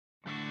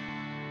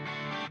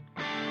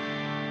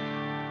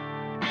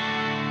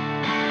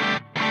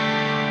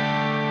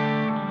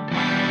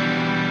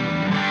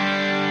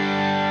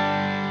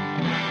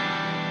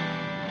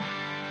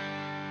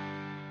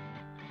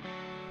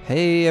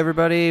Hey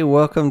everybody,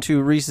 welcome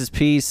to Reese's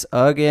Piece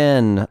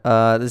again.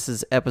 This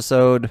is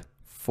episode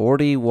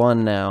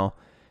 41 now.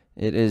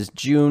 It is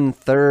June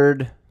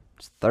 3rd.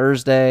 It's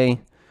Thursday.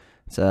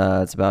 It's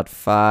about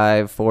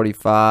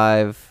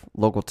 5:45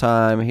 local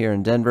time here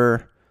in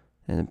Denver,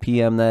 and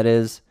PM that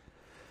is.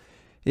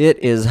 It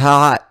is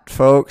hot,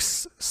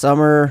 folks.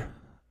 Summer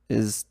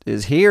is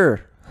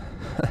here.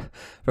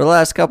 For the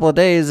last couple of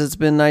days, it's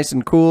been nice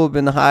and cool.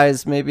 Been the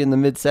highs maybe in the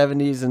mid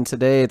 70s, and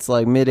today it's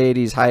like mid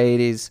 80s, high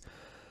 80s.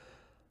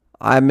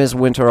 I miss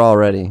winter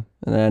already,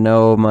 and I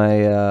know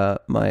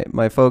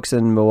my folks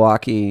in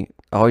Milwaukee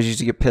always used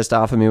to get pissed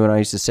off at me when I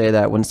used to say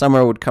that. When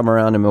summer would come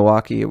around in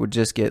Milwaukee, it would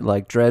just get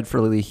like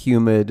dreadfully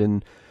humid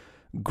and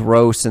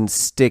gross and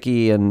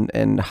sticky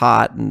and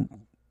hot, and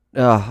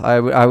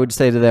I would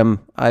say to them,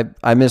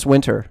 I miss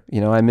winter.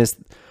 You know, I miss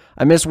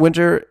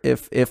winter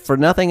if for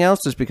nothing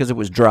else, just because it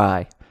was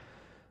dry.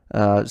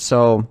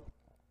 So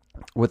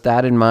with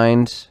that in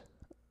mind,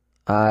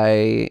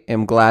 I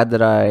am glad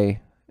that I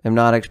am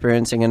not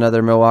experiencing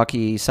another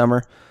Milwaukee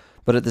summer,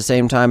 but at the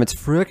same time, it's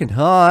freaking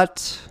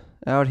hot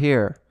out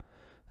here.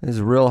 It's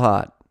real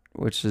hot,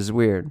 which is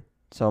weird.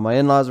 So my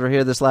in-laws were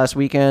here this last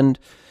weekend,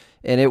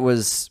 and it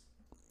was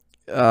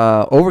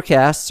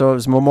overcast, so it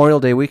was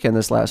Memorial Day weekend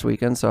this last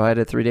weekend, so I had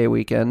a 3-day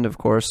weekend. Of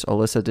course,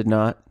 Alyssa did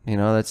not. You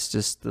know, that's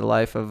just the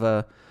life of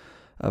a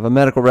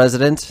medical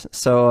resident.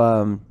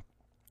 So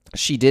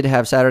she did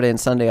have Saturday and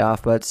Sunday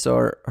off, but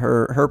so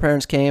her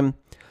parents came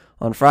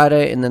on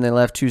Friday, and then they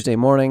left Tuesday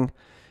morning.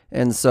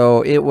 And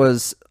so it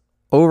was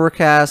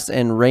overcast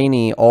and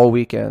rainy all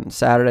weekend,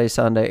 Saturday,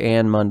 Sunday,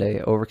 and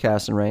Monday,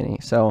 overcast and rainy.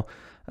 So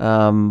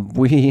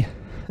it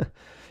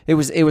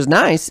was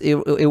nice.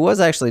 It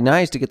was actually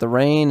nice to get the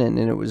rain, and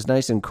it was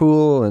nice and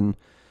cool, and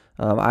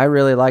I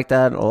really liked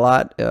that a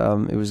lot.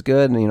 It was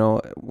good, and you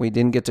know, we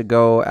didn't get to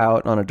go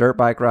out on a dirt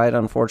bike ride,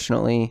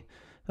 unfortunately.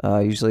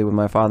 Usually when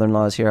my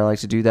father-in-law is here, I like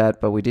to do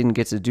that, but we didn't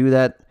get to do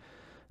that.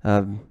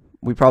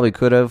 We probably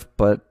could have,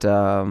 but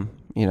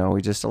you know,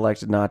 we just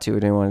elected not to. We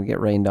didn't want to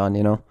get rained on,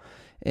 you know.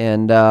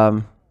 And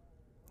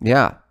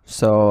yeah,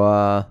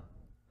 so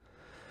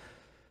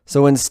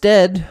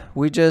instead,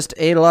 we just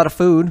ate a lot of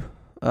food,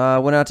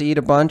 went out to eat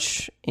a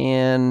bunch,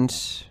 and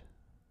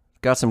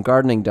got some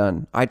gardening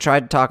done. I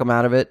tried to talk them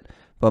out of it,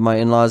 but my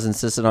in-laws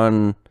insisted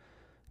on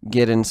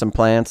getting some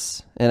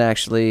plants. And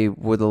actually,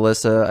 with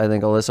Alyssa, I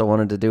think Alyssa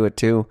wanted to do it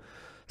too.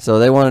 So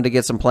they wanted to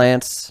get some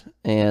plants,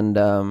 and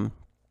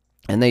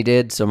they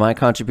did. So my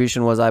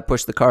contribution was I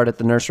pushed the cart at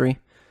the nursery,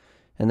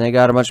 and they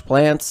got a bunch of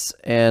plants,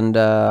 and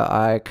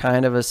I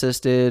kind of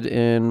assisted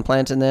in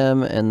planting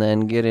them and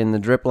then getting the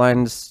drip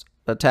lines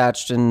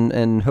attached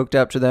and hooked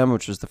up to them,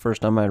 which was the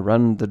first time I'd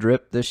run the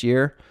drip this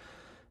year.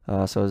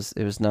 So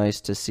it was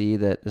nice to see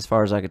that, as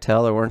far as I could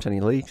tell, there weren't any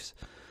leaks.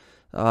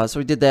 So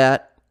we did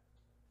that,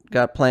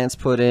 got plants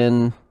put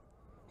in,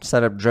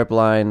 set up drip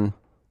line,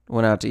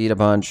 went out to eat a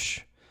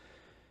bunch,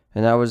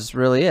 and that was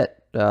really it.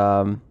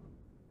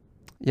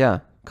 Yeah,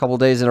 a couple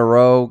days in a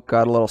row,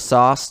 got a little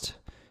sauced,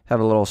 have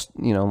a little,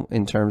 you know,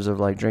 in terms of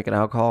like drinking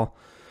alcohol.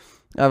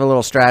 I have a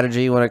little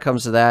strategy when it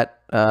comes to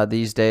that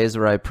these days,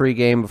 where I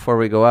pregame before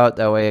we go out.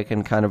 That way I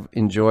can kind of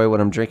enjoy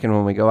what I'm drinking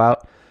when we go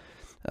out.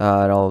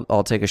 And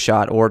I'll take a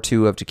shot or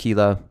two of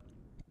tequila,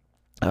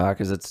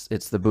 because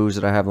it's the booze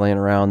that I have laying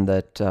around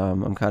that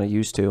I'm kind of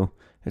used to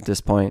at this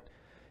point.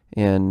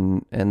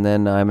 And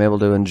then I'm able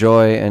to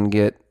enjoy and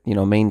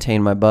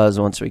maintain my buzz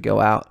once we go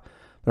out.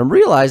 But I'm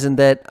realizing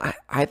that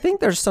I think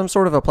there's some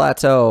sort of a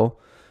plateau,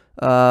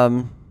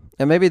 and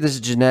maybe this is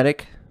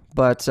genetic,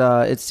 but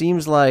it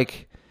seems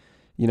like,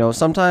 you know,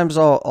 sometimes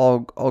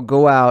I'll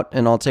go out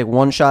and I'll take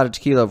one shot of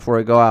tequila before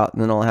I go out,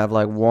 and then I'll have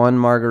like one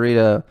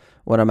margarita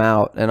when I'm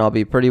out, and I'll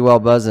be pretty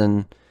well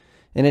buzzing,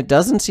 and it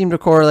doesn't seem to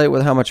correlate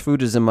with how much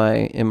food is in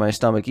my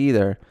stomach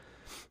either.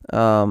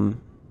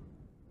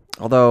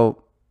 Although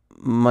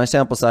my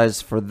sample size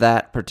for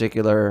that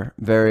particular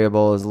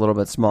variable is a little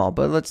bit small,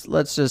 but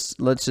let's just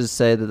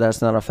say that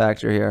that's not a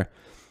factor here.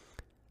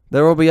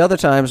 There will be other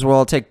times where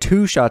I'll take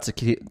 2 shots of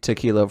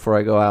tequila before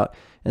I go out,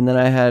 and then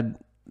I had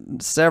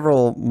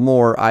several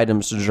more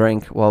items to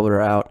drink while we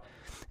were out,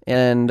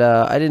 and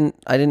I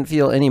didn't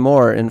feel any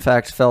more. In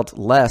fact, felt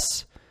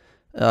less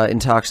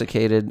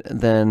intoxicated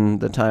than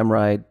the time where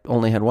I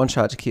only had 1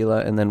 shot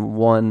tequila and then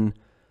 1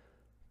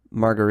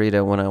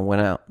 margarita when I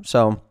went out.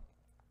 So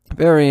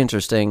very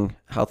interesting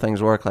how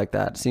things work like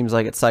that. It seems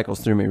like it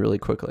cycles through me really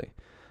quickly.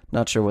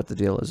 Not sure what the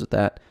deal is with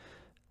that.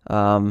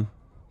 But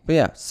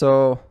yeah,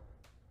 so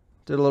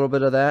did a little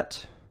bit of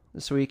that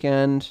this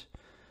weekend.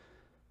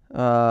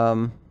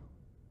 Yeah,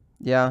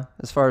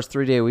 as far as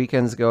 3-day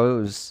weekends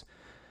go, it's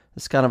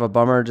kind of a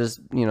bummer. Just,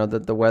 you know,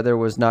 that the weather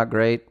was not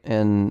great,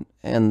 and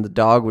the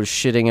dog was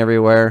shitting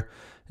everywhere.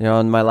 You know,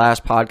 in my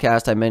last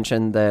podcast, I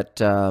mentioned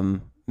that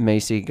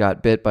Macy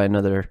got bit by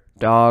another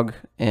dog,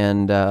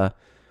 and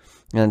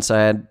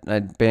so I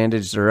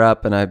bandaged her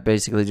up, and I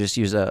basically just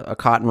used a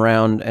cotton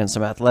round and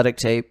some athletic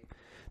tape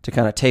to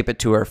kind of tape it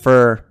to her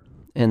fur,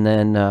 and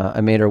then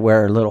I made her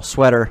wear a little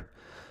sweater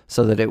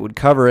so that it would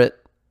cover it,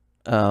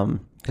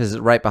 because it's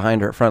right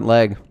behind her front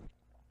leg.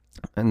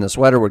 and the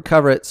sweater would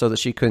cover it so that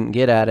she couldn't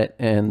get at it,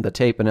 and the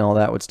tape and all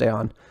that would stay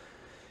on.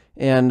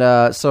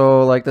 And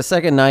so like the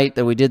second night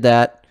that we did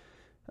that,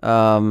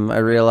 I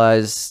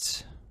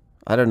realized,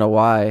 I don't know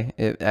why,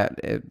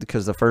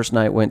 because the first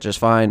night went just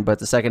fine, but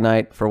the second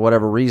night, for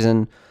whatever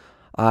reason,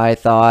 I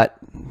thought,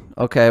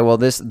 okay, well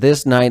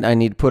this night I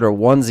need to put her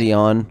onesie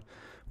on,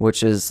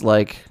 which is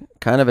like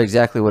kind of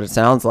exactly what it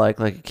sounds like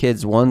a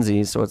kid's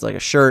onesie. So it's like a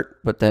shirt,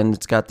 but then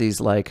it's got these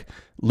like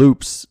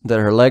loops that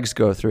her legs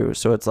go through.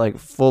 So it's like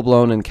full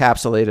blown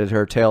encapsulated.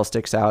 Her tail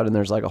sticks out, and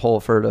there's like a hole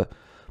for her to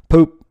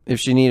poop if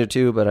she needed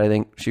to, but I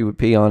think she would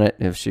pee on it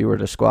if she were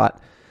to squat.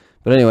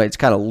 But anyway, it's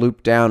kind of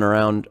looped down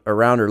around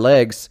her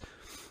legs,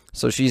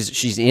 so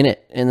she's in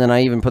it. And then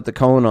I even put the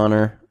cone on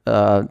her,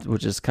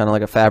 which is kind of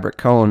like a fabric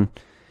cone.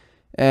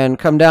 And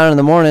come down in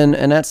the morning,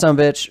 and that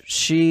sumbitch,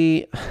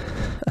 she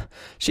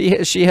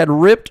had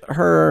ripped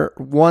her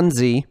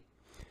onesie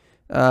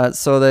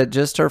so that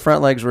just her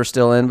front legs were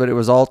still in, but it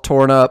was all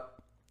torn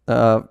up,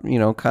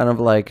 kind of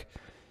like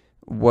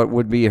what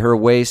would be her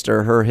waist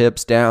or her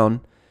hips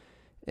down.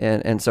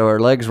 And so her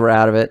legs were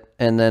out of it,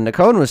 and then the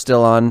cone was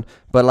still on,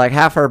 but like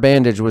half her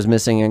bandage was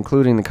missing,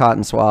 including the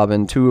cotton swab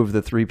and 2 of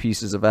the 3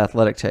 pieces of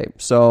athletic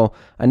tape. So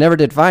I never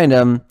did find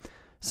them.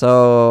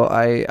 So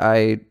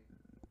I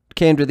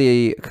came to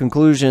the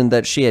conclusion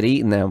that she had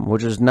eaten them,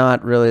 which is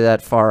not really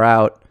that far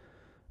out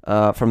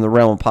from the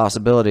realm of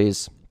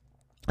possibilities.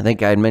 I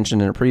think I had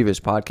mentioned in a previous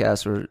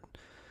podcast where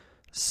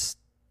this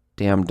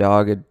damn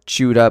dog had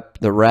chewed up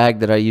the rag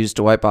that I used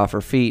to wipe off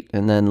her feet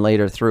and then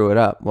later threw it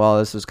up. Well,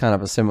 this was kind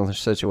of a similar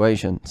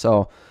situation.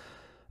 So,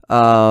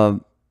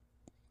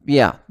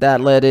 yeah,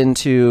 that led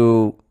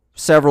into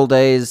several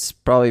days,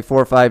 probably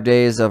 4 or 5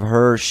 days of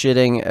her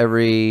shitting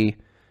every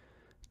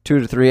 2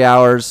 to 3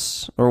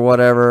 hours or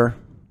whatever.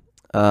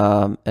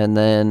 And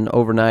then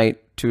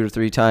overnight, 2 to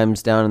 3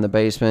 times down in the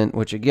basement,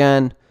 which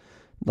again,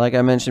 like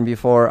I mentioned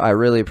before, I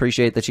really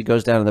appreciate that she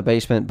goes down in the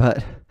basement,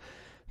 but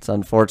it's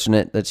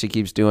unfortunate that she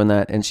keeps doing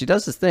that. And she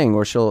does this thing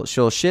where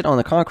she'll shit on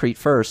the concrete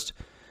first,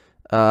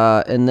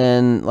 and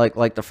then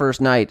like the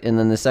first night, and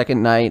then the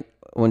second night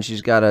when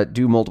she's got to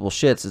do multiple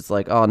shits, it's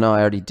like, oh no, I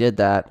already did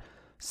that.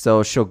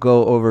 So she'll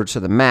go over to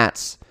the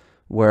mats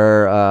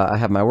where I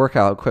have my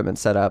workout equipment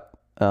set up.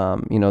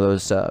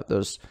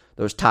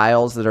 Those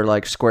tiles that are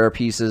like square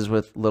pieces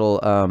with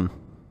little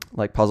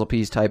like puzzle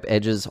piece type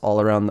edges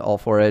all around all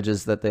 4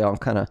 edges that they all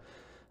kind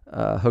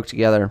of hook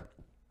together.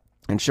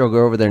 And she'll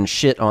go over there and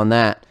shit on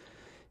that.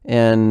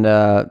 And,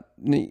 that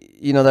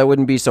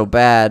wouldn't be so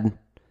bad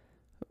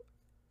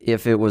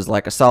if it was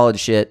like a solid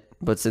shit.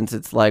 But since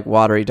it's like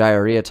watery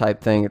diarrhea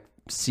type thing, it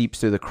seeps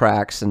through the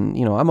cracks. And,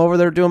 I'm over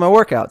there doing my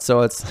workout.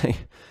 So it's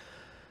like,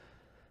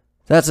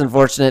 that's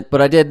unfortunate.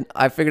 But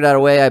I figured out a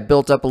way. I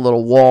built up a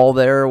little wall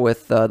there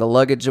with the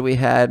luggage that we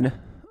had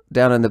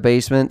down in the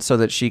basement so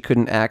that she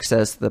couldn't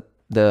access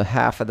the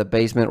half of the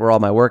basement where all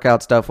my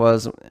workout stuff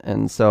was.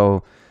 And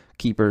so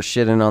keep her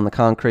shitting on the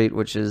concrete,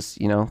 which is,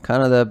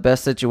 kind of the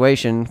best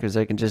situation because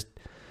I can just,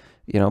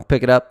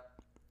 pick it up.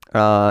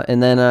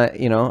 And then,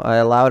 I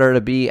allowed her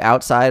to be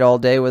outside all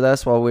day with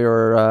us while we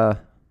were,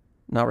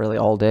 not really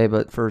all day,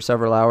 but for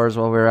several hours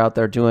while we were out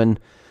there doing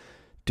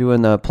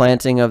the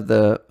planting of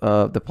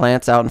the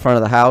plants out in front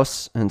of the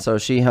house. And so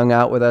she hung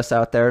out with us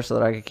out there so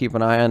that I could keep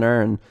an eye on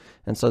her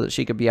and so that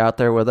she could be out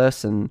there with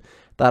us, and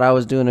thought I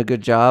was doing a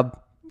good job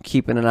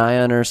keeping an eye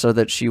on her so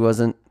that she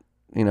wasn't,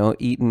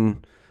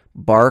 eating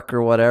bark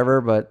or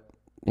whatever, but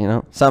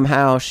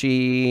somehow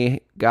she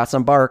got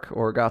some bark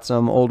or got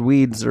some old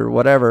weeds or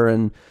whatever,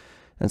 and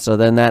so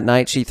then that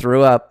night she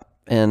threw up.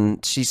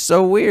 And she's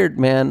so weird,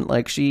 man.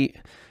 Like she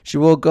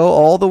will go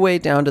all the way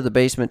down to the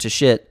basement to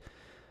shit,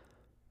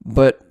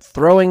 but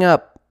throwing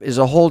up is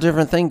a whole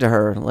different thing to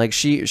her. Like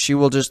she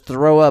will just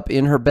throw up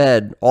in her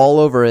bed all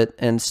over it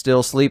and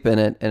still sleep in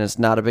it, and it's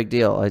not a big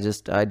deal.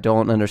 I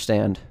don't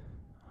understand.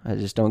 I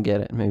just don't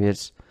get it. Maybe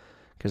it's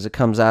because it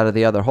comes out of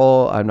the other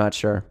hole. I'm not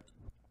sure.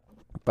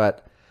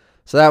 But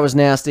so that was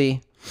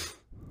nasty.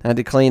 Had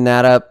to clean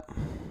that up.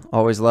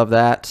 Always love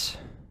that.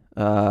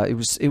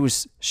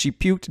 She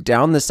puked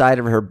down the side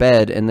of her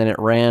bed, and then it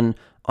ran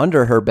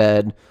under her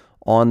bed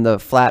on the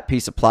flat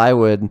piece of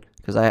plywood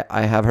because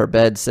I have her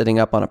bed sitting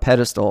up on a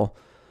pedestal.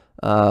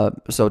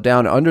 So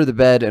down under the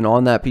bed and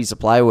on that piece of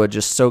plywood,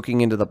 just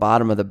soaking into the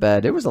bottom of the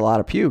bed. It was a lot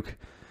of puke.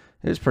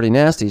 It was pretty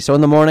nasty. So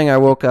in the morning, I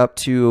woke up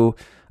to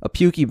a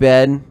pukey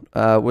bed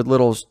with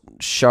little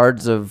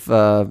shards of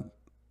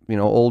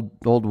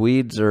old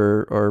weeds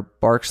or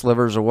bark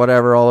slivers or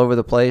whatever all over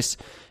the place,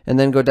 and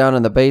then go down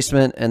in the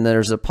basement, and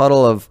there's a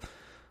puddle of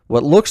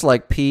what looks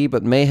like pee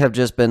but may have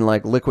just been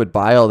like liquid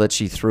bile that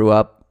she threw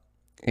up,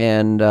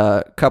 and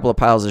a couple of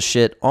piles of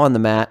shit on the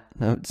mat.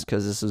 It's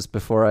because this was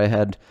before I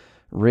had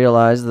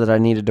realized that I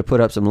needed to put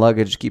up some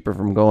luggage to keep her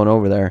from going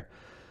over there.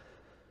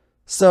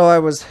 So I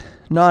was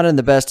not in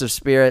the best of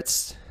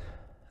spirits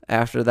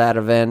after that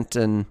event,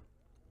 and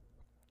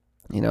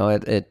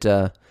it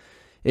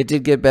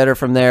did get better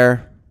from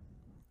there,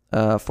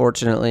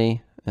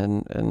 fortunately,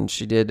 and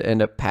she did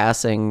end up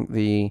passing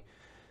the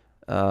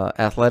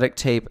athletic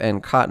tape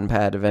and cotton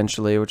pad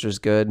eventually, which was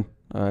good.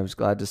 I was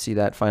glad to see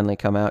that finally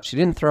come out. She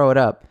didn't throw it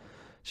up.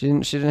 She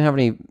didn't have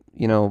any,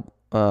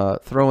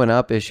 throwing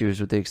up issues,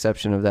 with the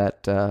exception of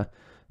that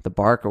the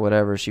bark or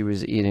whatever she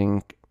was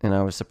eating. And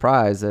I was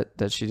surprised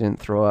that she didn't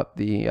throw up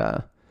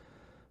the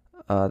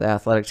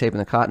athletic tape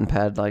and the cotton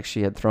pad like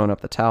she had thrown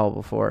up the towel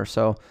before.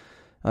 So,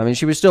 I mean,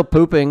 she was still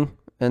pooping.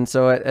 And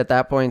so at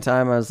that point in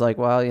time, I was like,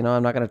 well,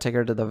 I'm not going to take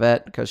her to the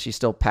vet because she's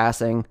still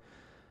passing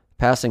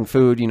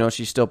food.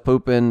 She's still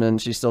pooping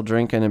and she's still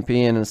drinking and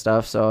peeing and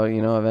stuff. So,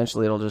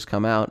 eventually it'll just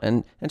come out.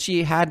 And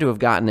she had to have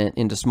gotten it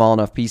into small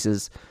enough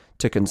pieces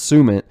to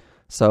consume it.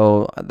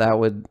 So that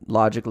would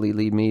logically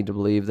lead me to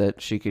believe that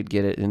she could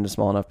get it into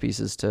small enough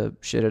pieces to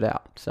shit it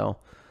out. So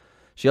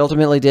she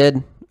ultimately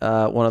did.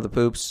 One of the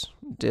poops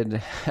did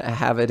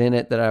have it in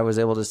it that I was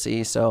able to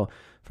see. So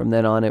from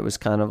then on, it was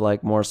kind of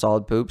like more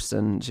solid poops,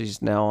 and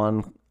she's now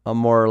on a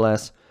more or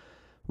less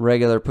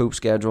regular poop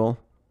schedule.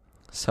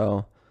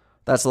 So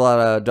that's a lot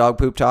of dog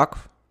poop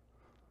talk.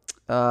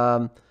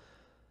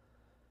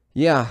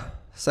 Yeah,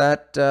 so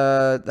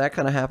that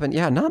kind of happened.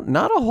 Yeah,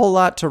 not a whole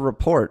lot to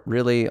report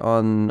really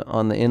on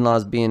the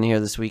in-laws being here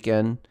this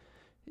weekend.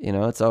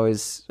 It's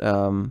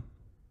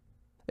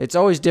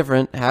always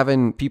different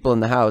having people in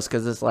the house,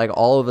 because it's like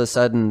all of a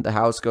sudden the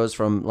house goes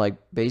from like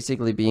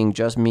basically being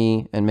just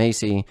me and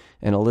Macy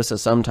and Alyssa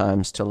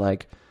sometimes to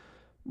like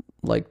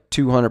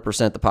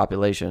 200% the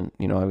population.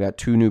 I've got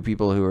 2 new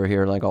people who are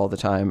here like all the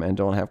time and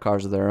don't have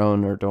cars of their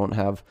own or don't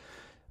have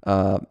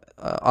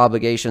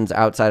obligations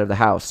outside of the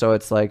house. So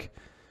it's like,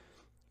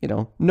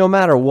 no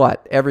matter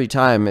what, every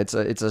time it's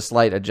a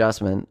slight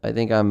adjustment. I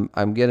think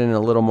I'm getting a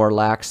little more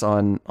lax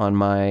on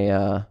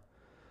my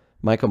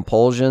my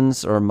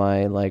compulsions or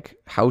my like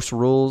house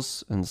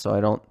rules, and so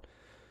I don't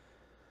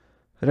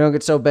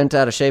get so bent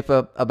out of shape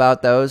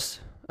about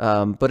those.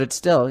 But it's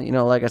still,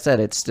 like I said,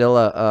 it's still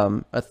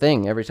a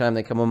thing. Every time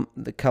they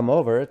come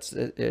over, it's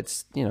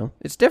it's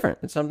different.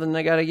 It's something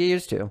they got to get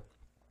used to.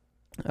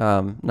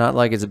 Not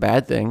like it's a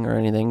bad thing or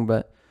anything,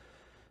 but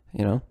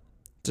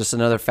just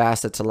another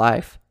facet to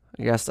life.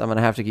 I guess I'm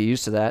gonna have to get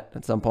used to that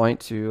at some point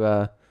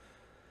to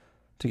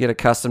get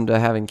accustomed to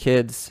having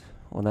kids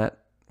when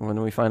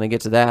we finally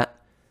get to that.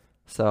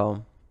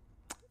 So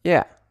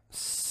yeah,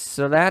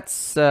 so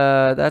that's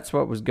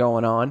what was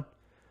going on.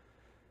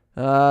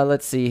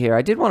 Let's see here.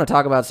 I did want to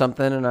talk about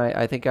something, and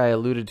I think I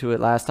alluded to it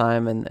last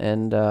time,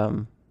 and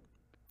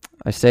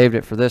I saved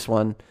it for this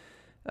one.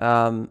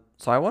 So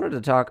I wanted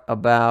to talk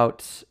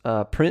about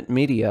print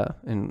media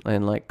and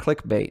like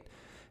clickbait.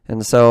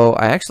 And so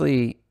I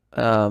actually,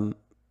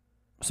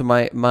 so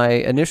my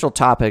initial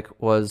topic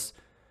was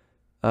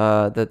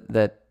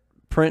that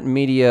print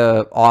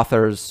media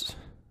authors,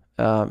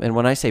 and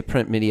when I say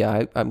print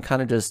media, I'm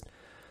kind of just,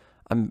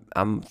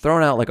 I'm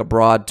throwing out like a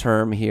broad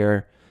term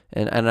here,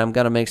 and I'm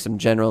gonna make some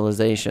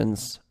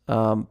generalizations.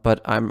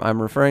 But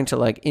I'm referring to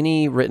like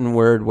any written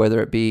word,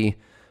 whether it be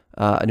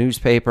a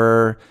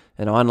newspaper,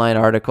 an online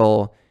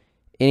article,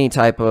 any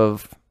type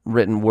of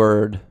written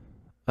word,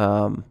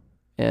 and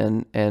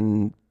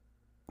I'm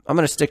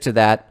gonna stick to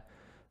that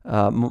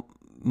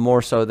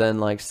more so than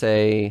like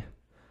say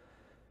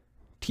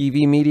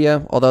TV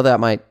media, although that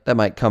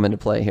might come into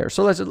play here.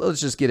 So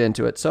let's just get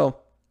into it. So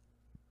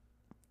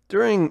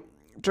during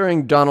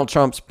Donald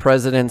Trump's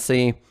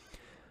presidency,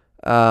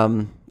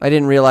 I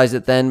didn't realize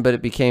it then, but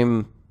it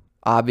became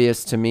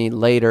obvious to me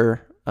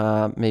later,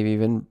 maybe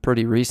even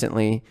pretty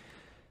recently,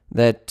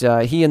 that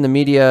he and the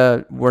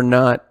media were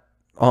not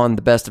on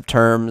the best of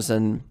terms,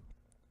 and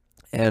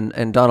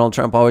Donald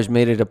Trump always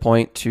made it a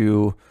point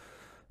to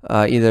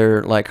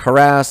either like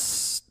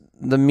harass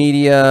the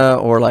media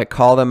or like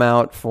call them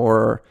out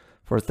for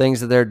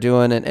things that they're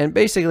doing, and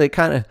basically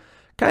kind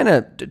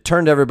of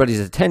turned everybody's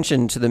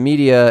attention to the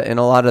media and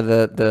a lot of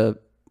the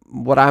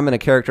what I'm going to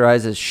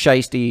characterize as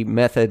shisty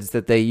methods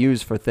that they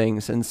use for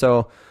things. And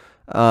so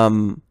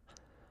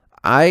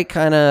I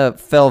kind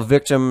of fell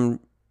victim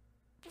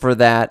for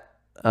that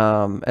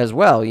as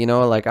well.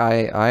 Like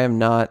I am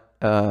not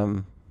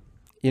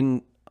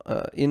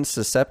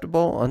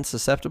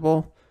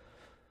unsusceptible,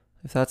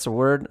 if that's a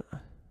word.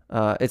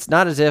 It's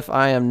not as if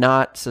I am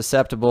not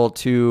susceptible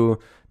to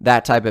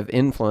that type of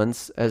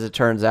influence, as it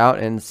turns out.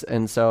 And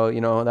so,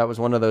 that was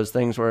one of those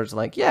things where it's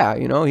like, yeah,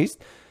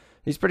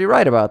 he's pretty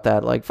right about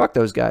that. Like, fuck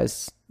those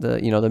guys,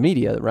 the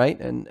media, right?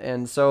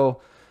 And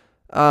so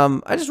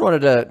I just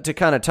wanted to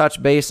kind of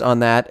touch base on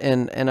that.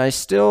 And I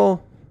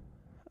still,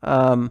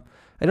 I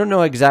don't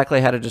know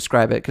exactly how to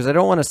describe it, because I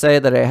don't want to say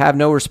that I have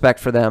no respect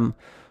for them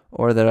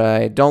or that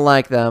I don't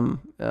like them.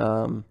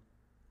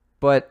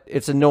 But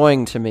it's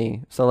annoying to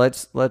me. So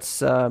let's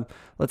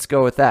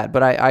go with that.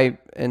 But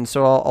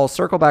I'll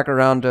circle back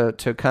around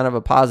to kind of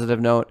a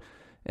positive note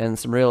and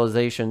some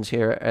realizations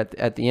here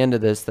at the end of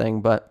this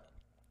thing. But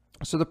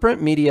so the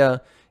print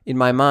media, in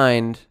my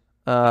mind,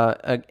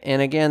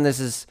 and again, this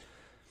is,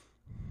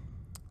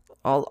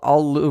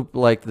 I'll loop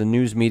like the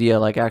news media,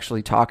 like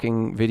actually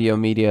talking video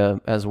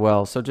media as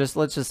well. So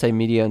let's just say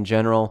media in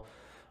general.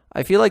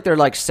 I feel like they're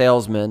like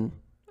salesmen,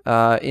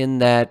 in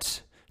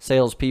that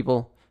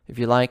salespeople, if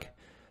you like.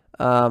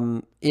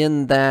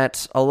 In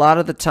that a lot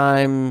of the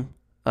time,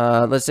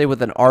 let's say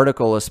with an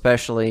article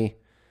especially,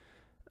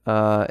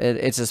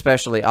 it's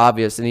especially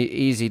obvious and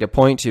easy to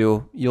point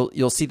to.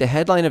 You'll see the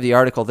headline of the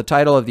article, the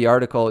title of the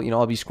article.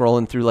 I'll be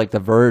scrolling through like The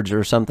Verge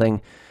or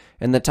something,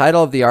 and the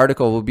title of the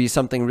article will be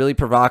something really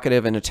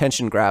provocative and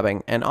attention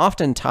grabbing. And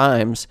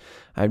oftentimes,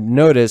 I've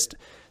noticed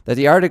that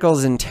the article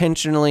is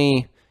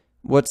intentionally,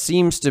 what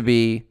seems to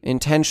be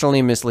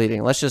intentionally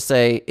misleading. Let's just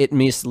say it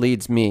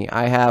misleads me.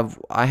 I have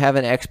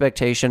an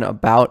expectation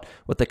about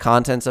what the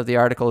contents of the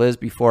article is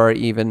before I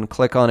even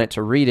click on it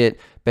to read it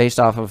based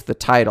off of the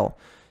title.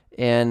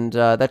 And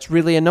that's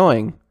really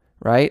annoying,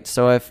 right?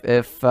 So if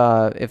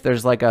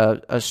there's like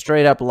a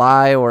straight up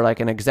lie or like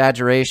an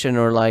exaggeration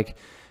or like,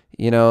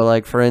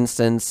 like for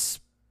instance,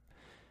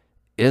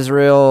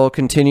 Israel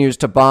continues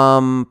to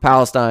bomb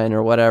Palestine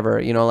or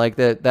whatever, like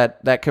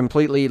that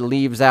completely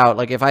leaves out,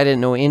 like if I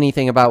didn't know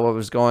anything about what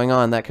was going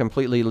on, that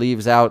completely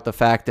leaves out the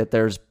fact that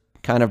there's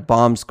kind of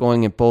bombs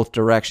going in both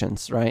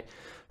directions, right?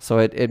 So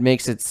it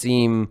makes it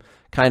seem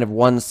kind of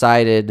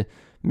one-sided,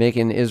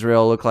 making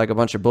Israel look like a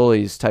bunch of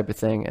bullies type of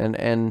thing.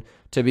 And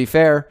to be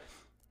fair,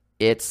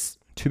 it's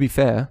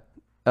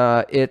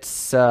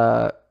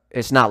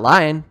not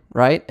lying,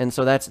 right? And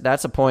so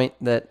that's a point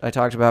that I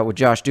talked about with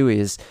Josh Dewey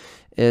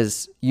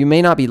is you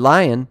may not be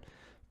lying,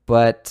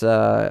 but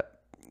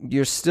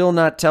you're still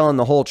not telling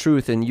the whole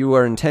truth, and you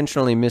are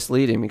intentionally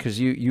misleading because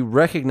you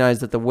recognize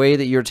that the way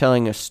that you're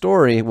telling a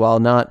story, while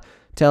not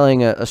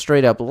telling a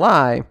straight up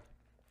lie,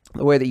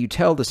 the way that you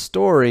tell the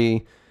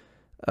story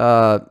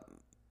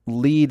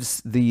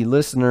leads the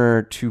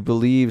listener to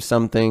believe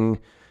something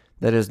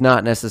that is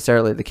not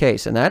necessarily the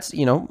case. And that's,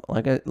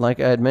 like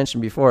I had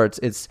mentioned before,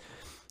 it's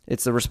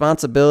the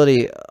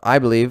responsibility, I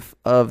believe,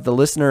 of the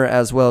listener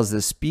as well as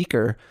the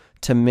speaker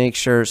to make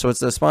sure. So it's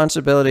the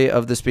responsibility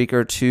of the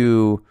speaker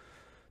to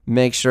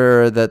make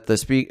sure that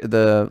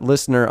the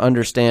listener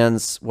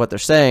understands what they're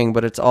saying,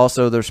 but it's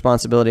also the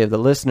responsibility of the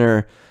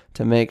listener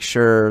to make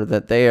sure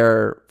that they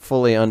are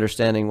fully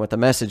understanding what the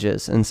message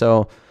is. And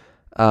so,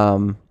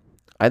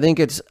 I think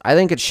it's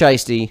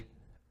shiesty,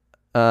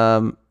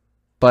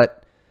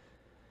 but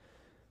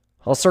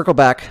I'll circle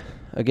back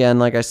again,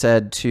 like I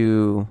said,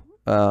 to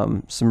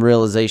some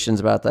realizations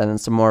about that and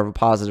some more of a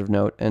positive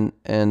note, and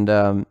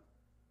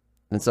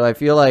so I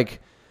feel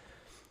like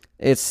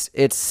it's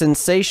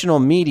sensational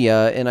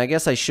media, and I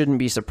guess I shouldn't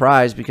be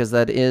surprised because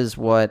that is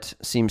what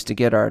seems to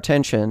get our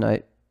attention.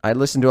 I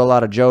listen to a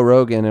lot of Joe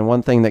Rogan, and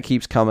one thing that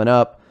keeps coming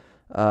up,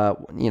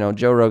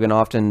 Joe Rogan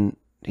often.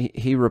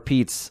 He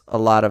repeats a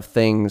lot of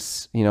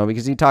things,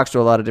 because he talks to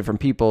a lot of different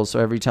people.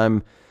 So every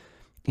time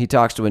he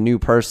talks to a new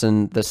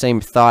person, the same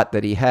thought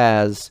that he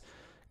has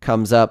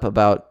comes up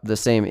about the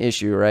same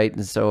issue, right?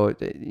 And so,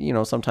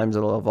 sometimes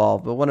it'll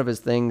evolve. But one of his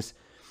things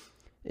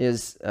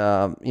is,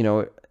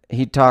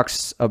 he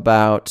talks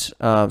about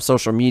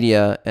social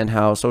media and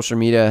how social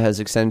media has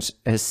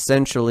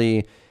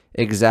essentially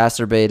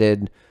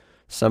exacerbated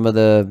some of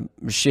the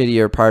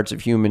shittier parts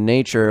of human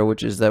nature,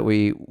 which is that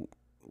we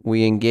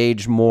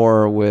engage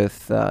more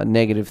with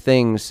negative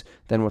things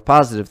than with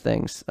positive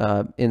things,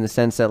 in the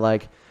sense that,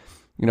 like,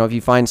 if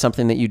you find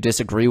something that you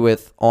disagree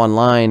with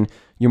online,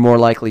 you're more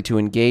likely to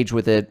engage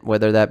with it,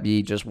 whether that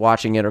be just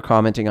watching it or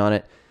commenting on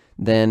it,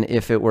 than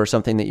if it were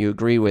something that you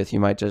agree with. You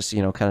might just,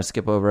 kind of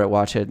skip over it,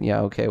 watch it, yeah,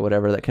 okay,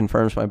 whatever, that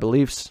confirms my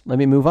beliefs, let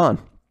me move on.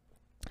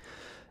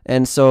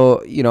 And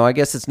so, I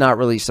guess it's not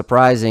really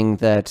surprising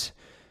that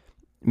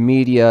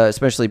media,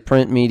 especially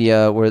print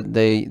media, where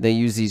they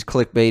use these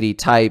clickbaity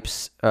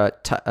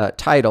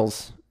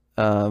titles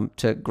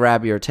to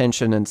grab your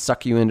attention and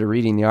suck you into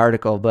reading the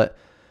article. But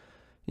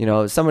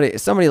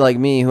somebody like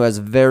me who has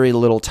very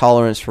little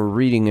tolerance for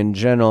reading in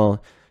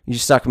general, you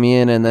suck me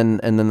in, and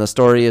then the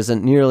story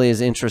isn't nearly as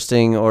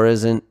interesting or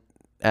isn't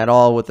at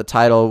all what the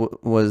title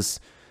was,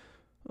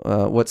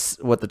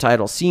 what the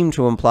title seemed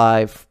to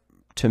imply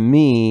to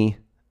me.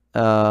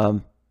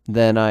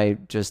 Then I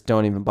just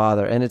don't even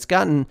bother. And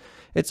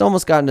it's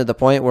almost gotten to the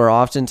point where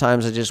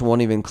oftentimes I just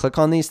won't even click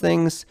on these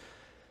things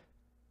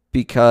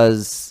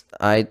because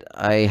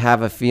I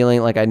have a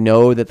feeling like I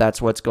know that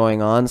that's what's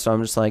going on. So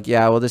I'm just like,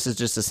 yeah, well, this is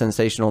just a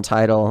sensational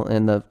title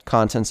and the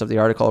contents of the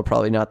article are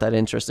probably not that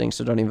interesting,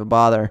 so don't even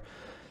bother.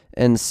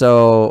 And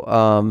so,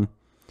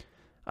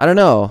 I don't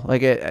know,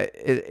 like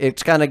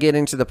it's kind of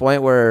getting to the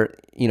point where,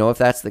 if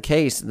that's the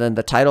case, then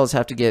the titles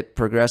have to get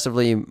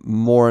progressively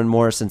more and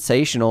more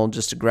sensational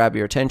just to grab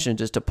your attention,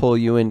 just to pull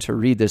you in to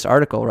read this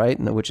article, right?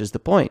 And which is the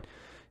point.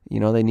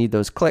 They need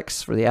those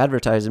clicks for the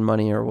advertising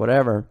money or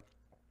whatever.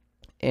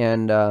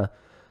 And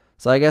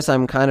so I guess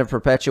I'm kind of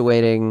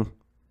perpetuating,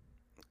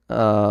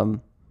 or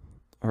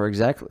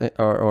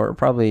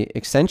probably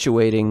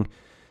accentuating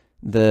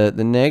the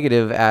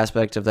negative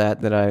aspect of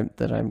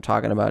that I'm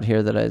talking about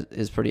here that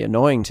is pretty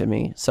annoying to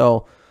me.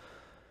 So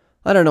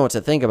I don't know what to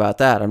think about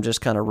that. I'm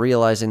just kind of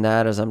realizing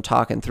that as I'm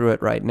talking through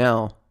it right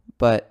now.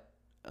 But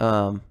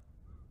man,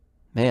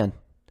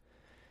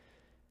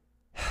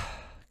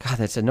 God,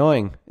 that's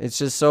annoying. It's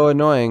just so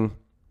annoying.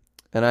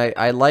 And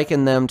I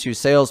liken them to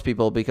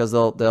salespeople because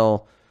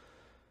they'll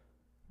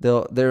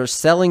they're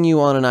selling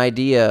you on an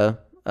idea.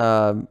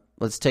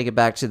 Let's take it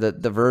back to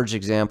the Verge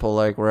example,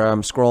 like where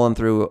I'm scrolling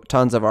through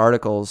tons of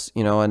articles,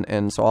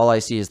 and so all I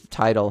see is the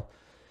title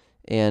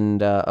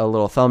and a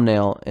little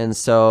thumbnail. And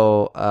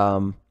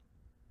so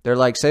they're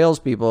like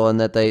salespeople in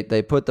that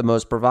they put the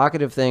most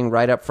provocative thing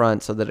right up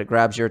front so that it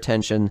grabs your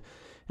attention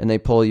and they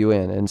pull you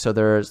in. And so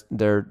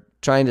they're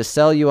trying to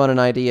sell you on an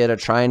idea to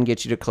try and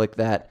get you to click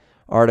that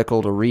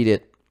article to read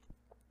it.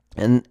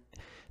 And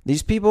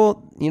these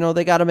people,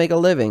 they got to make a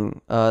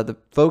living. The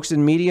folks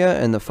in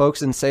media and the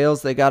folks in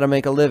sales, they got to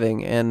make a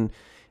living. And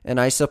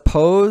I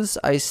suppose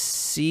I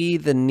see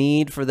the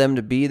need for them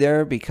to be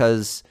there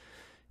because,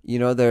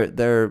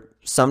 they're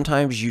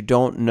sometimes you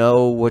don't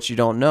know what you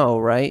don't know,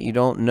 right? You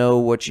don't know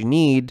what you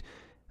need,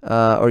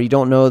 or you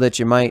don't know that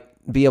you might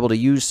be able to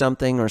use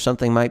something, or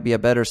something might be a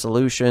better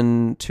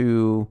solution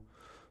to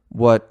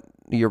what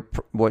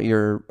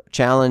your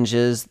challenge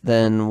is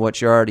than what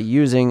you're already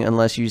using,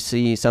 unless you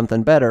see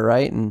something better,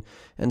 right?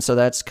 And so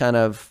that's kind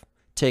of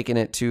taking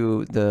it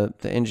to the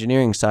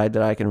engineering side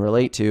that I can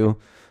relate to.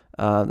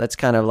 That's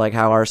kind of like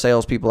how our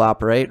salespeople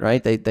operate,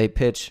 right? They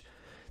pitch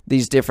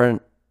these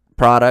different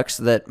products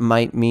that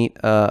might meet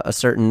a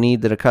certain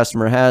need that a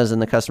customer has,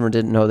 and the customer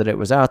didn't know that it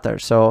was out there.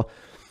 So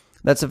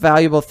that's a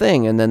valuable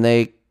thing, and then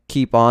they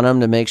keep on them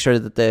to make sure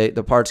that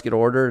the parts get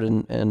ordered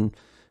and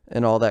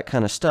all that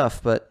kind of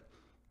stuff. But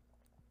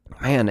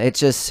man, it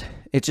just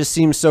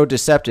seems so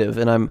deceptive,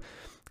 and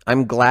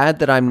I'm glad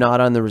that I'm not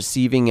on the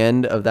receiving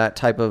end of that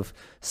type of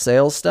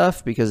sales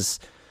stuff, because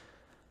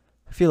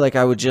I feel like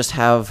I would just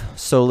have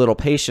so little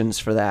patience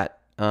for that.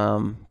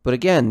 But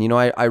again,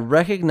 I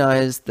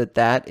recognize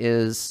that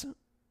is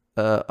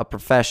a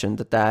profession,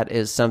 that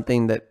is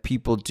something that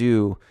people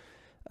do.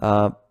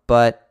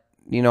 But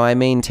I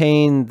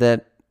maintain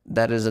that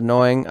is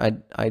annoying.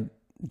 I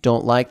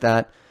don't like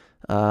that.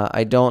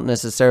 I don't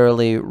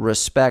necessarily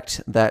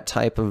respect that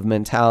type of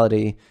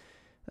mentality.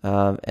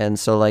 And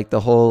so like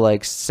the whole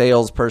like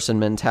salesperson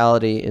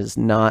mentality is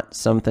not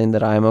something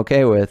that I'm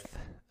okay with.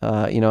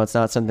 It's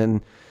not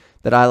something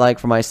that I like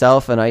for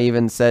myself. And I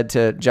even said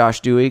to Josh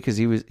Dewey, because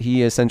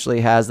he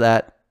essentially has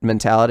that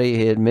mentality.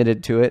 He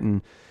admitted to it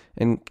and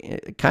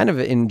kind of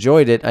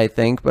enjoyed it, I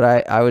think.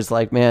 But I was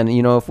like, man,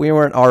 if we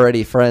weren't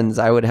already friends,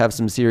 I would have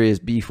some serious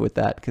beef with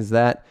that, because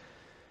that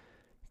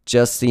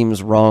just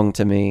seems wrong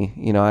to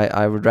me.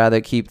 I would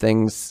rather keep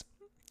things.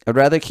 I'd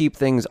rather keep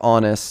things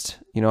honest.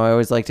 I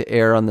always like to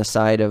err on the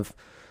side of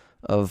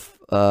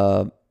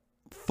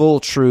full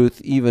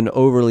truth, even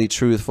overly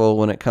truthful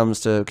when it comes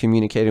to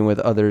communicating with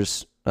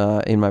others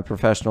in my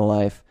professional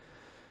life.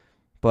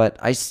 But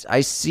I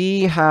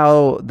see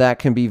how that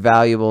can be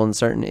valuable in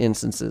certain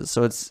instances.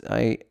 So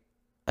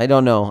I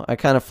don't know. I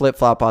kind of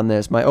flip-flop on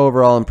this. My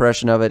overall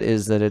impression of it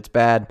is that it's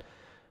bad.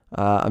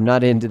 I'm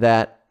not into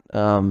that.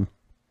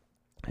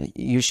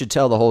 You should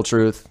tell the whole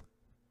truth,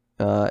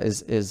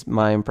 is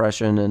my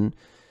impression,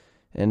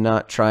 and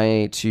not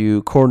try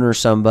to corner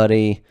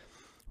somebody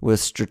with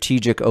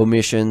strategic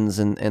omissions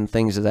and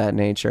things of that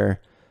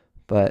nature.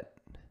 But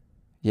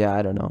yeah,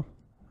 I don't know.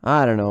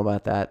 I don't know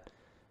about that.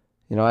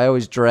 I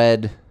always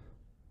dread,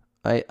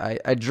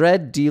 I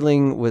dread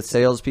dealing with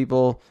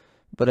salespeople,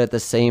 but at the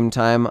same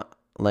time,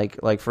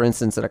 like for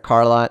instance, at a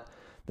car lot,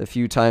 the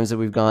few times that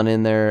we've gone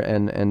in there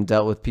and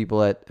dealt with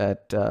people at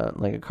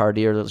like a car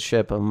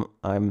dealership,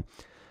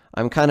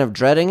 I'm kind of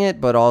dreading it,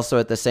 but also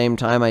at the same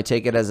time, I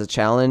take it as a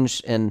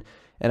challenge, and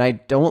I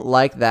don't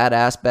like that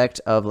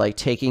aspect of like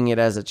taking it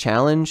as a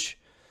challenge,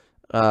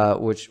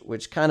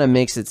 which kind of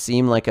makes it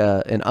seem like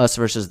an us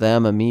versus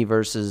them, a me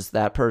versus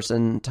that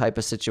person type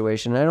of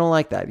situation. And I don't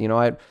like that.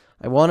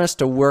 I want us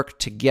to work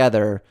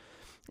together,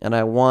 and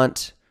I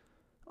want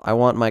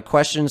my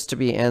questions to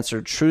be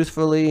answered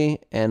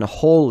truthfully and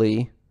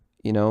wholly,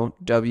 WHOLE,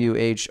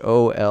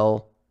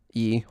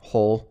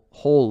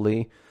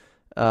 wholly.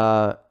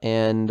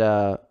 And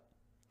I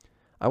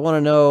want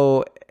to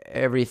know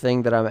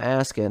everything that I'm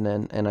asking.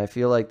 And I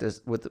feel like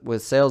this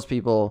with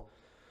salespeople,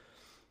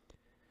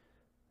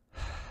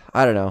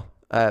 I don't know.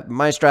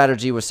 My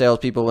strategy with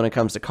salespeople when it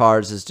comes to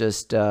cars is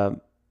just, I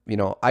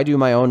do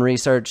my own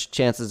research.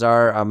 Chances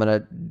are I'm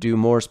going to do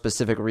more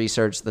specific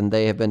research than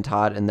they have been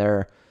taught in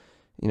their,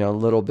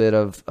 little bit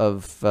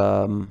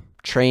of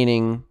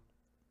training,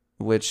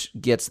 which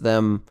gets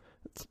them,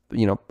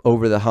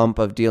 over the hump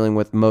of dealing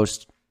with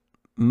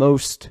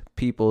most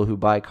people who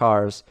buy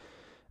cars.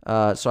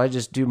 So I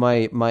just do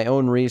my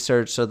own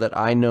research so that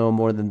I know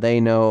more than they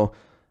know,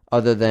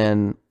 other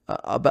than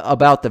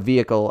about the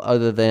vehicle,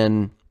 other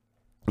than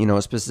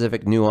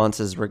specific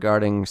nuances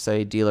regarding,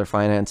 say, dealer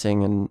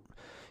financing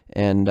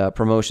and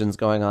promotions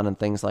going on and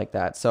things like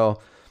that. So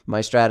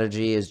my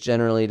strategy is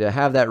generally to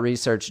have that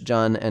research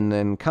done and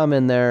then come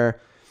in there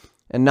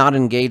and not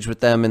engage with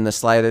them in the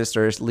slightest,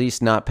 or at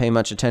least not pay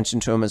much attention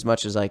to them as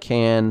much as I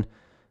can.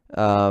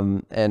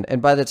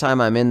 And by the time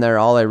I'm in there,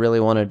 all I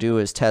really want to do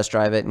is test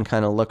drive it and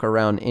kind of look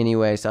around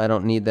anyway, so I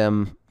don't need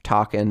them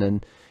talking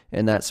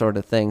and that sort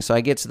of thing. So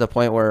I get to the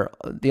point where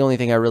the only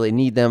thing I really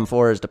need them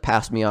for is to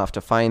pass me off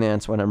to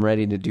finance when I'm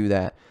ready to do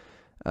that.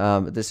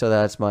 So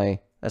that's my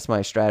That's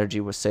my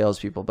strategy with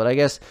salespeople. But I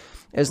guess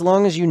as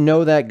long as you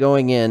know that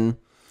going in,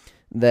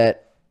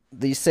 that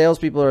these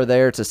salespeople are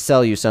there to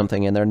sell you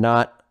something, and they're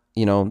not,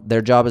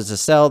 their job is to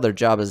sell. Their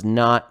job is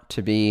not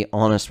to be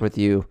honest with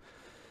you.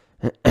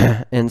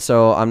 And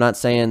so I'm not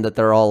saying that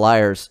they're all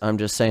liars. I'm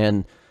just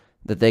saying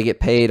that they get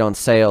paid on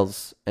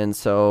sales. And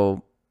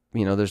so,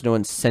 there's no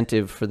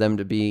incentive for them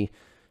to be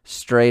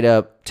straight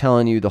up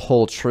telling you the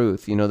whole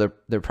truth.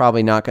 They're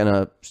probably not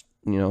going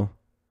to,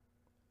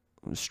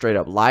 straight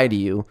up lie to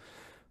you,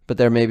 but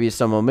there may be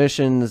some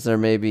omissions. There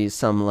may be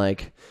some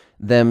like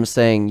them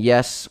saying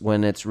yes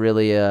when it's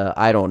really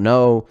I don't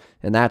know.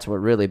 And that's what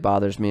really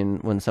bothers me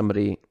when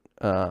somebody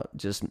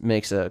just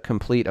makes a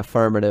complete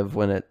affirmative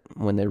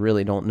when they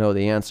really don't know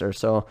the answer.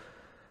 So,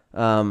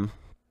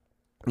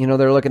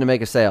 they're looking to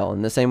make a sale,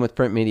 and the same with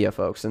print media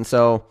folks. And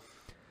so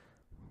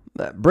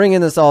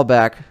bringing this all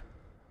back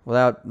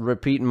without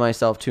repeating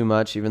myself too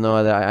much, even though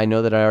I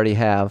know that I already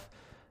have,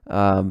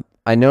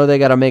 I know they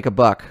got to make a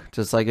buck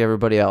just like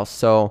everybody else.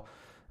 So,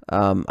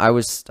 I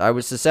was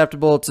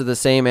susceptible to the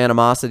same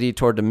animosity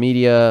toward the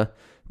media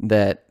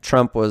that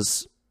Trump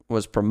was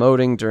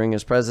promoting during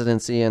his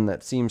presidency, and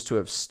that seems to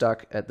have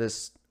stuck at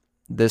this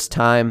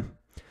time.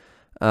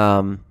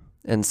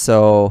 And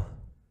so,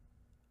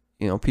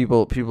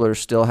 people are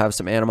still have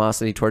some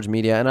animosity towards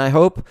media, and I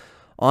hope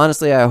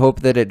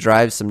that it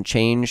drives some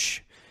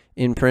change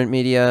in print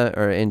media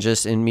or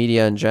in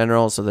media in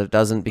general, so that it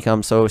doesn't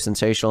become so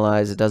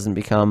sensationalized. It doesn't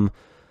become,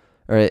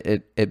 or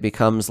it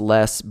becomes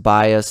less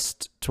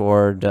biased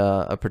toward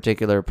a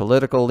particular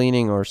political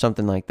leaning or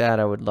something like that.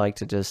 I would like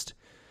to just,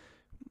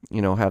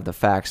 have the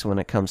facts when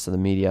it comes to the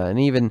media, and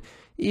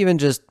even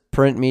just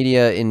print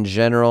media in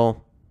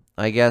general.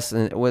 I guess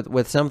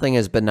with something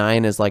as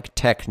benign as like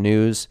tech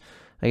news,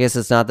 I guess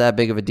it's not that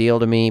big of a deal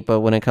to me.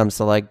 But when it comes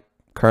to like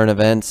current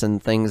events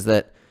and things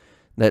that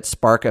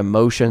spark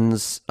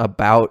emotions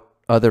about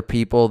other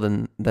people,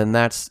 then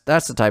that's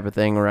the type of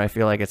thing where I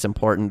feel like it's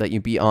important that you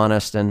be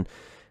honest and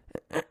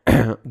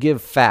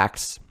give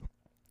facts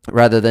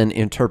rather than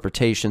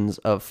interpretations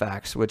of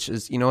facts, which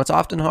is, it's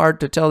often hard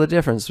to tell the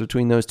difference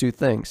between those two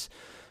things.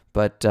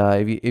 But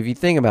if you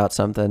think about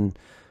something,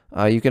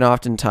 you can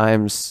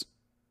oftentimes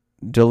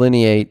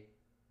delineate,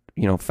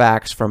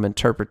 facts from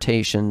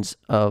interpretations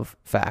of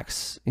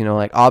facts.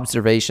 Like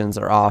observations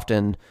are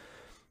often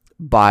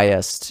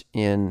biased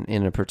in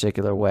a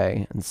particular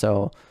way. And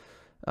so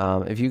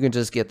if you can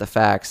just get the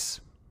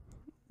facts,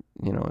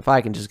 if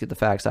I can just get the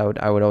facts, I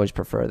would always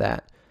prefer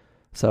that.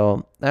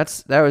 So that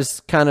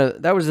was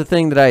the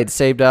thing that I had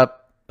saved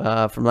up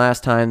from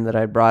last time that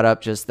I brought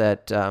up, just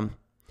that I'm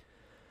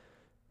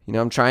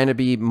trying to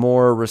be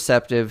more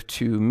receptive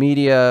to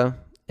media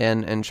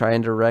and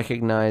trying to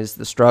recognize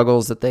the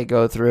struggles that they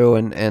go through,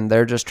 and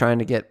they're just trying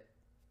to get,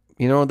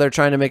 they're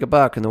trying to make a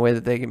buck, and the way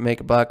that they make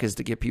a buck is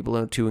to get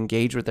people to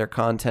engage with their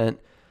content.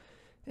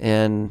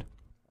 And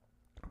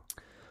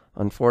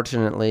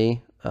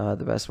unfortunately,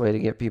 the best way to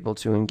get people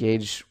to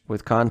engage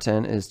with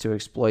content is to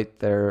exploit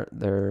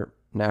their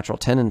natural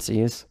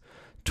tendencies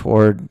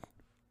toward,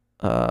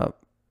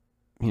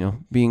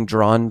 being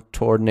drawn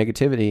toward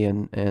negativity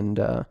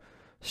and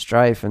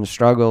strife and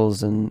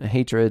struggles and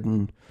hatred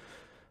and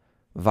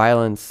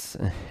violence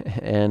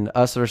and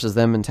us versus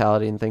them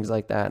mentality and things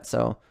like that.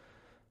 So,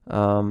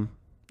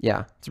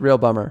 yeah, it's a real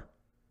bummer.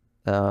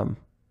 But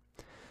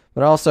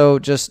also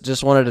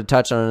just wanted to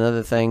touch on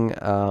another thing.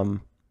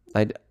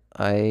 I'd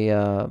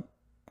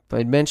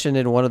mentioned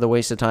in one of the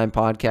Waste of Time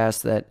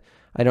podcasts that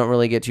I don't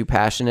really get too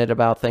passionate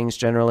about things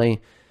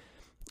generally.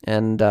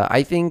 And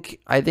I think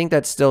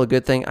that's still a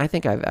good thing. I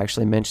think I've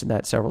actually mentioned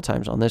that several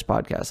times on this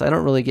podcast. I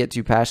don't really get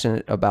too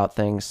passionate about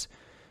things.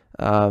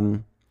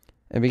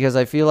 And because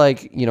I feel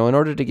like, in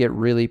order to get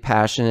really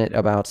passionate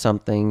about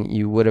something,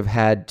 you would have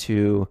had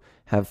to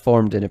have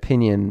formed an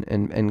opinion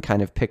and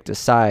kind of picked a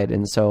side.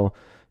 And so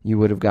you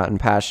would have gotten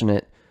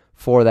passionate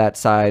for that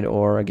side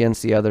or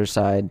against the other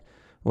side,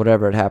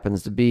 whatever it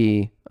happens to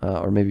be,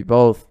 or maybe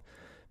both.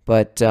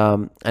 But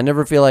I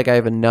never feel like I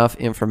have enough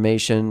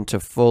information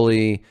to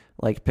fully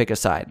pick a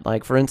side.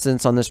 Like, for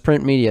instance, on this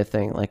print media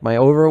thing, like my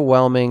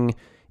overwhelming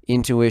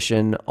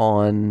intuition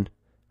on,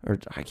 or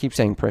I keep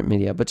saying print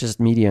media, but just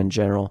media in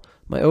general,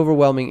 my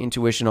overwhelming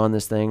intuition on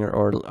this thing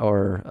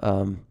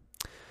or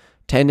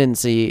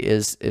tendency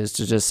is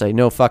to just say,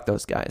 no, fuck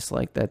those guys.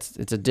 Like it's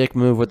a dick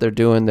move what they're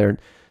doing. They're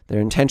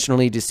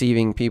intentionally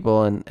deceiving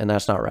people, and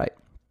that's not right.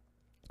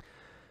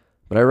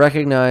 But I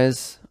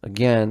recognize,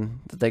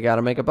 again, that they got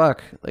to make a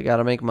buck. They got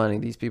to make money.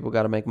 These people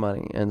got to make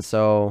money. And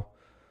so,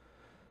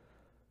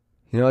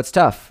 it's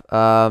tough.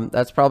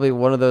 That's probably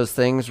one of those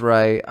things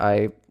where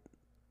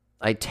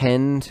I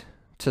tend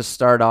to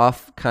start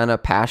off kind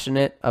of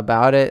passionate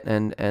about it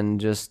and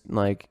just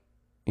I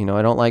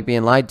don't like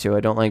being lied to. I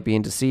don't like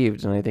being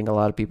deceived. And I think a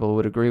lot of people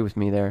would agree with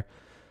me there.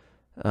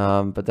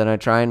 But then I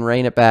try and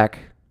rein it back,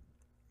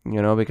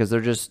 because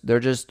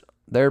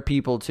they're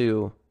people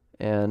too.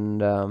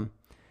 And,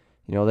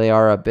 they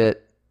are a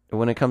bit,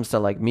 when it comes to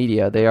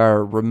media, they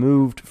are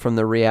removed from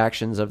the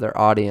reactions of their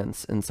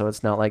audience. And so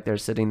it's not like they're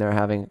sitting there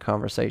having a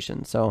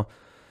conversation. So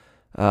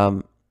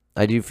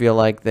I do feel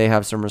like they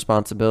have some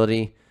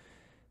responsibility,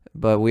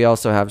 but we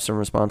also have some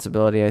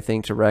responsibility, I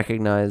think, to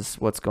recognize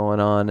what's going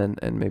on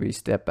and maybe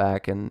step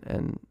back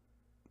and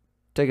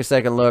take a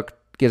second look,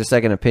 get a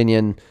second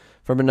opinion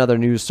from another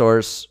news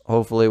source,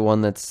 hopefully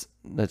one that's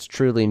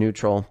truly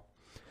neutral,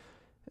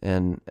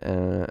 and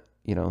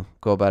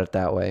go about it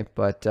that way.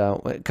 But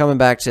coming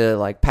back to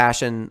like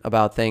passion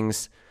about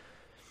things,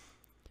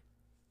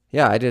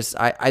 yeah,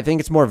 I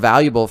think it's more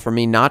valuable for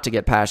me not to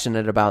get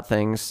passionate about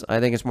things. I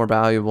think it's more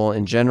valuable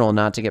in general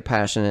not to get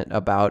passionate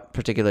about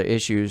particular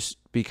issues,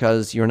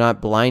 because you're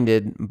not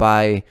blinded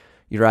by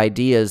your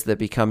ideas that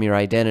become your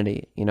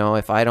identity.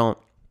 If I don't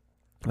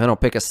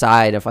pick a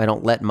side, if I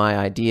don't let my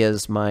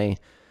ideas, my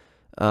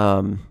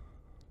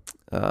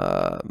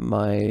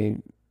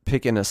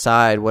picking a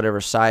side,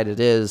 whatever side it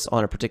is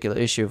on a particular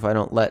issue, if I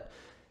don't let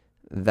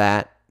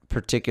that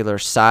particular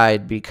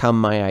side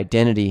become my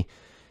identity,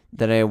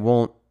 then I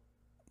won't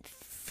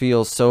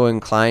feel so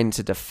inclined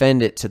to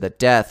defend it to the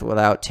death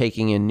without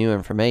taking in new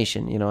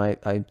information.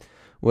 I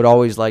would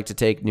always like to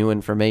take new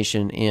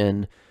information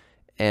in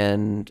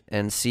and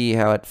see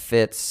how it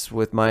fits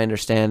with my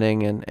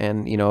understanding,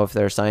 and if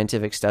there are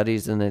scientific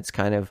studies, then it's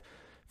kind of,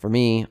 for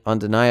me,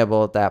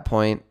 undeniable at that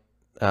point.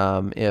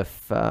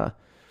 If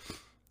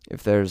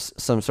there's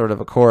some sort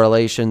of a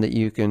correlation that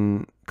you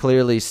can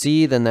clearly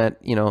see, then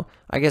that,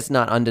 I guess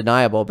not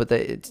undeniable, but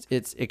that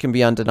it can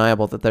be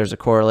undeniable that there's a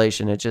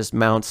correlation. It just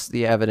mounts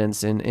the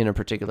evidence in a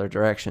particular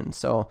direction.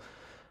 So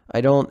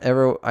I don't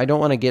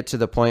want to get to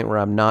the point where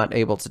I'm not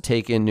able to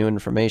take in new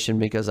information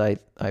because I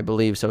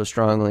believe so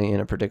strongly in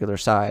a particular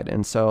side.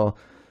 And so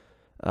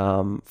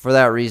for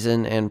that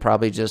reason, and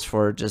probably just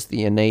for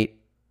the innate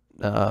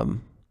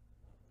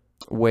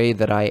way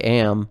that I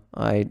am,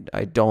 I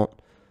don't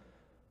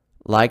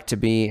like to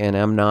be, and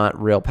I'm not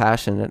real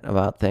passionate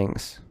about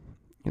things.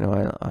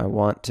 I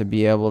want to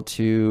be able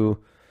to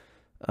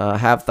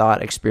have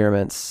thought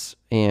experiments,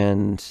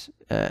 and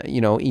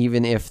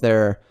even if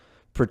they're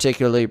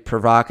particularly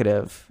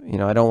provocative,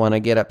 I don't want to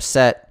get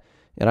upset,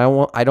 and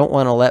I don't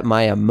want to let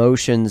my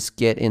emotions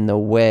get in the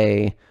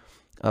way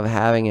of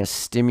having a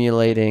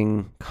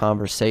stimulating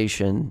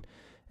conversation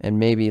and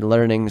maybe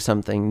learning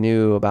something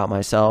new about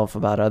myself,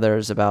 about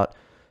others, about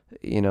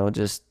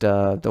just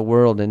the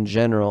world in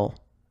general.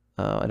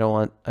 I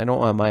don't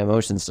want my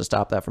emotions to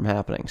stop that from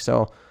happening.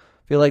 So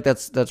I feel like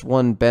that's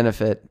one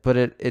benefit, but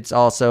it's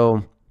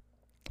also,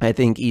 I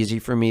think, easy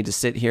for me to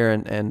sit here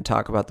and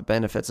talk about the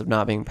benefits of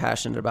not being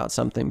passionate about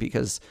something,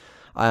 because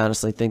I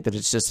honestly think that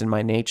it's just in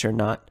my nature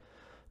not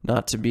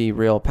to be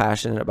real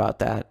passionate about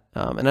that.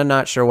 And I'm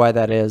not sure why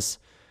that is.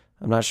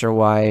 I'm not sure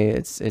why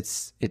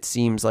it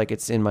seems like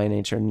it's in my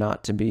nature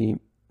not to be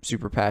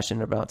super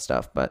passionate about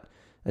stuff, but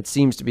it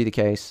seems to be the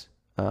case.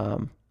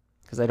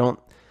 Because I don't,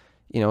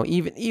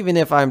 even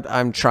if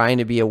I'm trying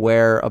to be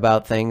aware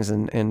about things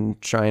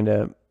and trying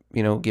to,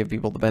 give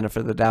people the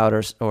benefit of the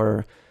doubt,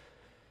 or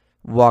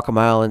walk a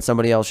mile in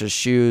somebody else's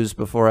shoes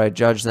before I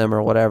judge them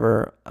or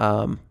whatever,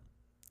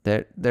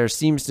 there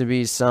seems to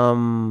be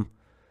some,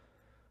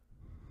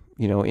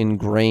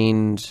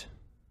 ingrained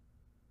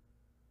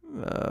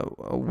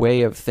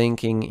way of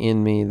thinking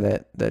in me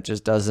that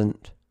just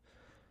doesn't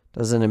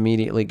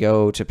immediately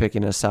go to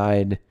picking a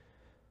side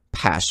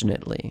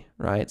passionately,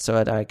 right? So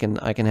I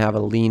can have a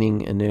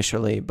leaning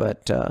initially,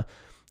 but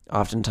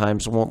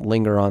oftentimes won't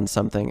linger on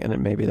something,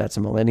 and maybe that's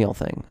a millennial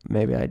thing.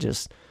 Maybe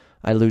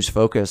I lose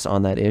focus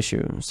on that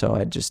issue, so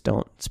I just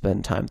don't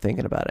spend time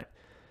thinking about it,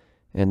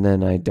 and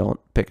then I don't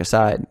pick a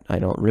side. I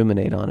don't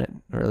ruminate on it,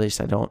 or at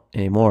least I don't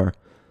anymore.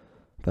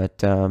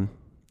 But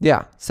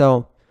yeah,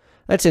 so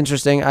that's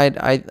interesting. I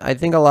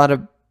think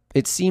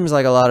it seems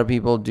like a lot of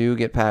people do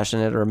get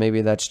passionate, or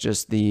maybe that's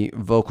just the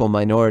vocal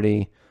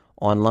minority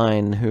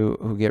online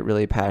who get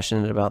really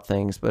passionate about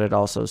things, but it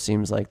also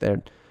seems like they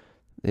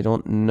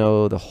don't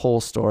know the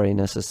whole story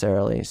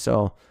necessarily.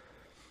 So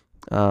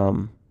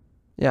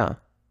yeah,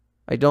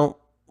 I don't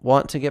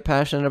want to get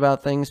passionate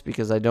about things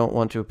because I don't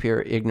want to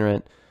appear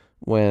ignorant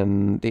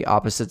when the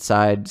opposite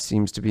side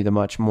seems to be the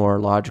much more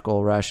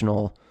logical,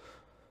 rational,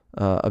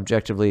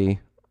 objectively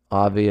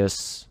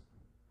obvious,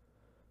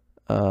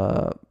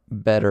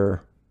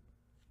 better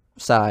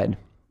side,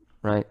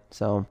 right?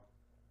 So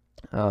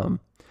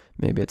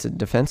maybe it's a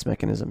defense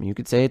mechanism. You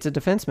could say it's a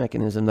defense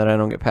mechanism that I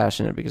don't get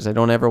passionate because I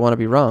don't ever want to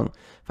be wrong.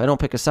 If I don't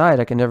pick a side,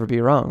 I can never be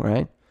wrong,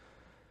 right?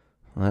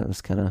 Well, that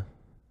was I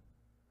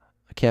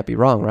can't be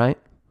wrong, right?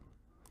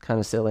 Kind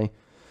of silly.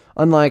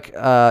 Unlike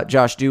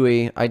Josh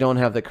Dewey, I don't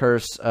have the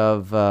curse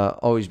of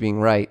always being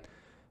right.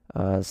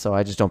 So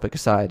I just don't pick a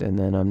side, and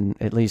then I'm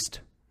at least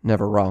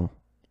never wrong,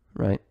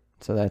 right?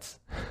 So that's,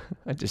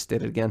 I just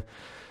did it again.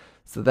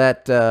 So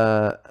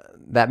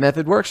that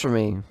method works for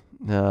me.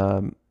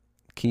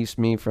 Keeps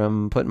me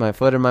from putting my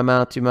foot in my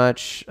mouth too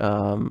much.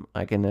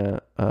 I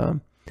can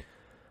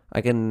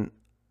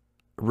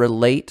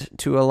relate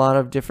to a lot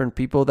of different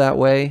people that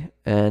way,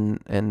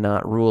 and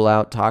not rule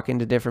out talking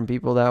to different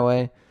people that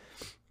way.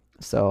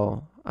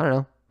 So I don't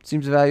know.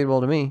 Seems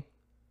valuable to me.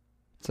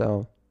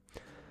 So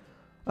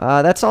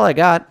That's all I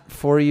got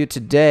for you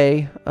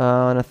today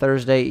on a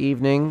Thursday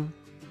evening.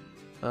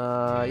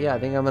 Yeah, I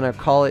think I'm gonna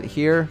call it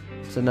here.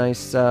 It's a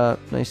nice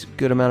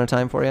good amount of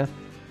time for you.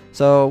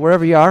 So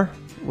wherever you are,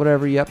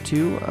 whatever you're up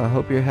to, I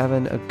hope you're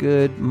having a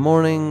good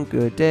morning,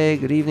 good day,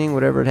 good evening,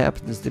 whatever it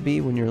happens to be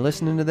when you're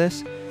listening to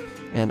this.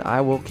 And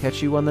I will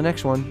catch you on the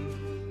next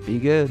one. Be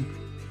good.